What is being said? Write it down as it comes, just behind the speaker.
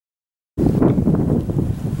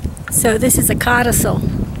So this is a codicil.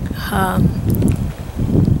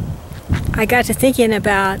 I got to thinking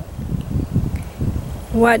about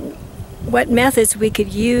what methods we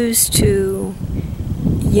could use to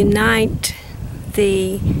unite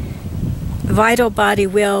the vital body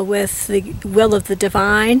will with the will of the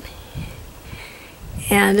divine,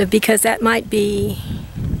 and because that might be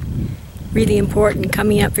really important,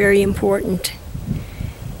 coming up very important.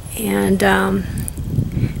 And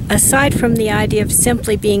aside from the idea of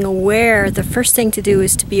simply being aware, the first thing to do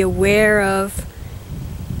is to be aware of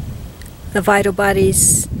the vital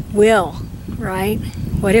body's will, right?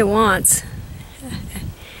 What it wants.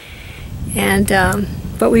 And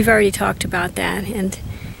but we've already talked about that. And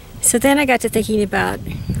so then I got to thinking about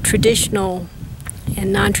traditional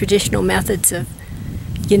and non-traditional methods of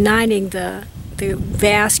uniting the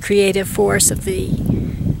vast creative force of the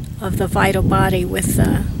vital body with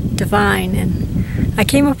the divine. And I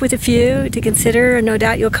came up with a few to consider, and no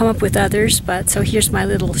doubt you'll come up with others, but so here's my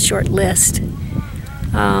little short list.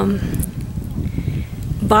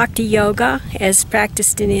 Bhakti yoga, as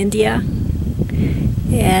practiced in India,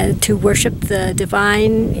 and to worship the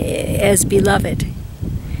divine as beloved.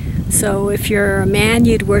 So if you're a man,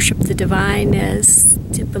 you'd worship the divine as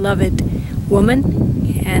the beloved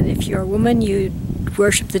woman, and if you're a woman, you'd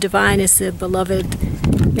worship the divine as the beloved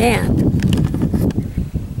man.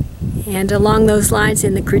 And along those lines,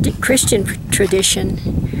 in the Christian tradition,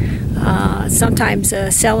 sometimes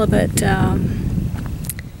celibate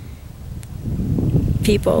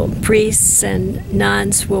people, priests and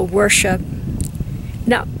nuns, will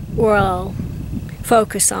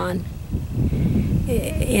focus on,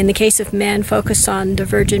 in the case of men, focus on the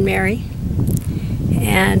Virgin Mary,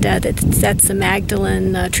 and that's the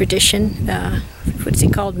Magdalene tradition. What's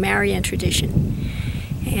it called? Marian tradition.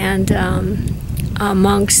 And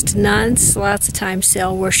amongst nuns, lots of times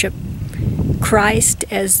they'll worship Christ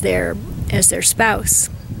as their spouse.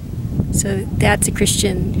 So that's a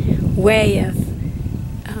Christian way of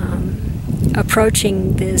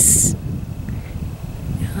approaching this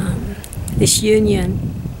union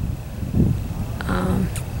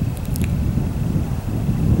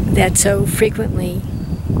that's so frequently,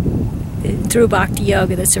 through Bhakti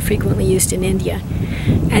Yoga, that's so frequently used in India.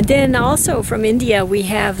 And then also from India we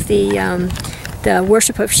have the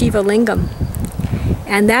worship of Shiva Lingam,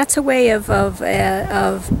 and that's a way of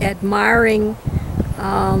admiring,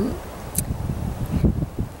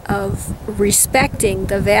 of respecting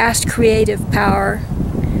the vast creative power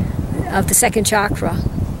of the second chakra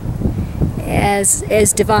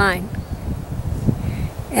as divine.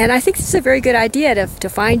 And I think this is a very good idea to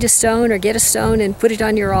find a stone or get a stone and put it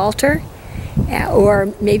on your altar,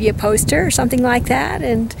 or maybe a poster or something like that.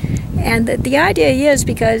 And the idea is,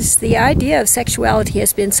 because the idea of sexuality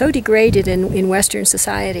has been so degraded in Western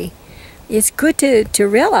society, it's good to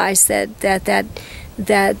realize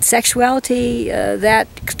that sexuality, that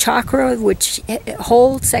chakra which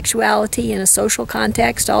holds sexuality in a social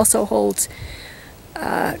context, also holds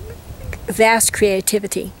vast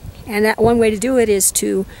creativity. And that one way to do it is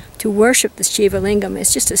to worship the Shiva Lingam.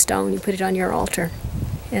 It's just a stone, you put it on your altar.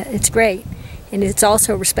 It's great. And it's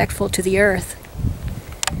also respectful to the earth.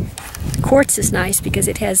 Quartz is nice because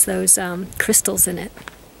it has those crystals in it.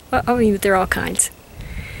 Well, I mean, they're all kinds.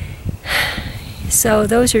 So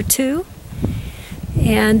those are two.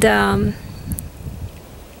 And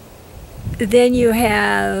then you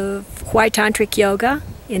have White Tantric Yoga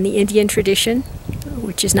in the Indian tradition,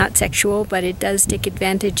 which is not sexual, but it does take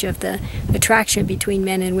advantage of the attraction between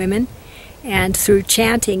men and women. And through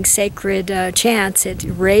chanting sacred chants, it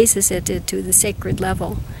raises it to the sacred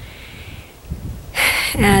level.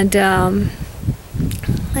 And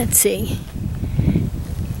let's see.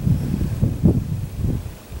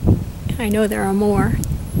 I know there are more.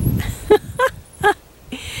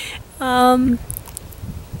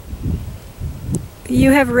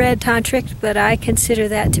 You have read Tantric, but I consider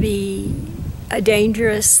that to be a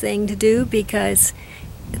dangerous thing to do, because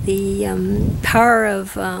the power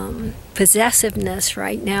of possessiveness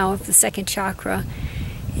right now of the second chakra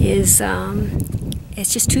is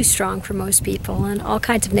it's just too strong for most people, and all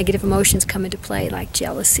kinds of negative emotions come into play, like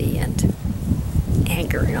jealousy and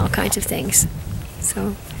anger and all kinds of things.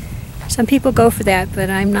 So some people go for that, but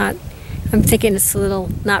I'm not. I'm thinking it's a little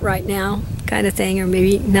not right now kind of thing, or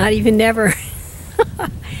maybe not even never.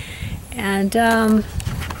 And let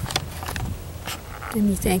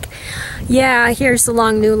me think. Yeah, here's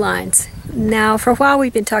along new lines. Now, for a while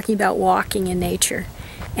we've been talking about walking in nature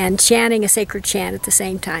and chanting a sacred chant at the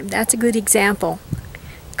same time. That's a good example.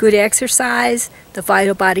 Good exercise, the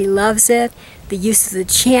vital body loves it, the use of the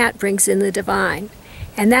chant brings in the divine.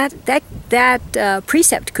 And that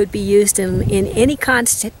precept could be used in any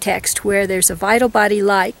context where there's a vital body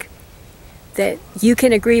like that you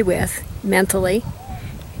can agree with mentally,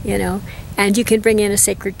 you know, and you can bring in a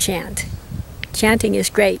sacred chant. Chanting is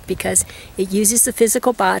great because it uses the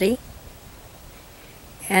physical body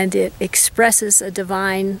and it expresses a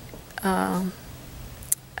divine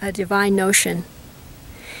notion.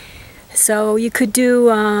 So you could do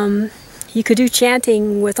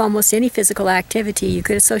chanting with almost any physical activity. You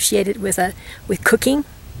could associate it with cooking.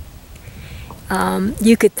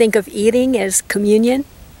 You could think of eating as communion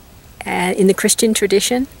in the Christian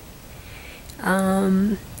tradition.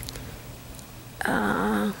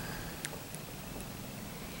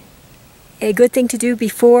 A good thing to do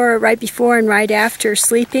right before and right after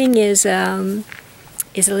sleeping is a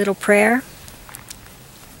little prayer,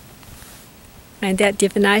 and that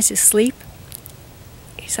divinizes sleep.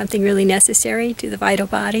 Something really necessary to the vital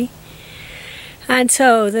body. And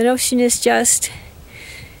so the notion is just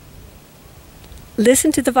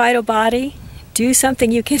listen to the vital body, do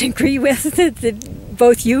something you can agree with, that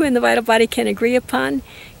both you and the vital body can agree upon,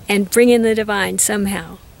 and bring in the divine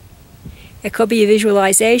somehow. It could be a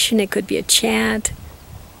visualization, it could be a chant.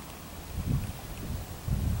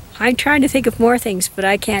 I'm trying to think of more things, but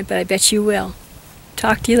I can't, but I bet you will.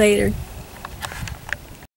 Talk to you later.